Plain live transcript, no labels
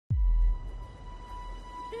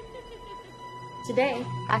Today,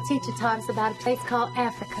 our teacher taught us about a place called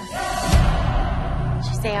Africa.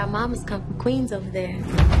 She say our mamas come from Queens over there.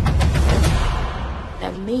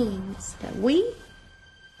 That means that we,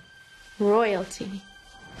 royalty.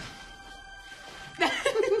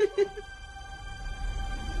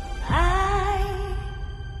 I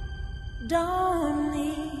don't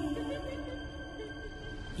need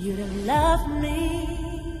you to love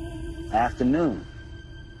me. Afternoon.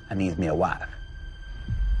 I needs me a wife.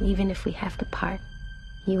 Even if we have to part,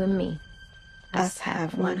 you and me, us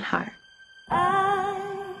have one heart. I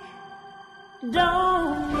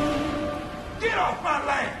don't need. Get off my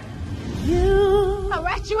land! You. I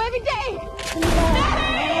write you every day.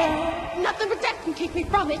 Daddy! Nothing but death can keep me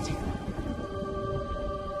from it.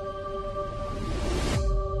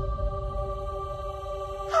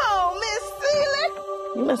 Oh, Miss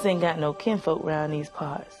Celie. You must ain't got no kinfolk around these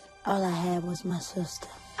parts. All I had was my sister.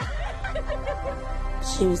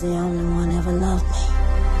 She was the only one ever loved me.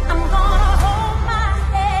 I'm gonna hold my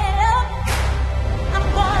head up. I'm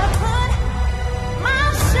gonna put my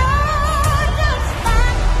shoulders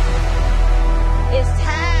back. It's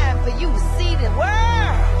time for you to see the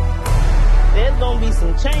world. There's gonna be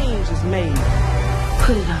some changes made.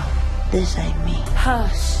 Put it on. This ain't me.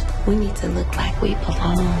 Hush. We need to look like we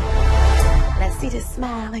belong. Let's see this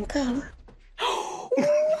smile and color.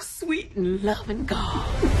 Sweet and loving God.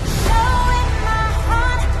 Showing my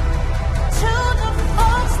heart to the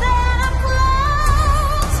folks that I'm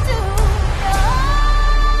close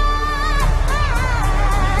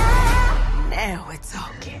to. Now we're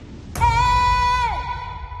talking.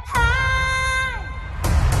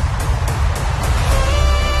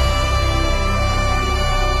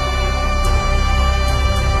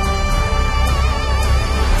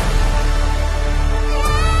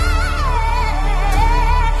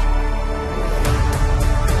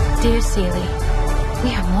 Dear Celie, we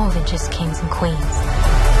are more than just kings and queens.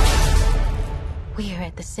 We are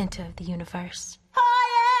at the center of the universe.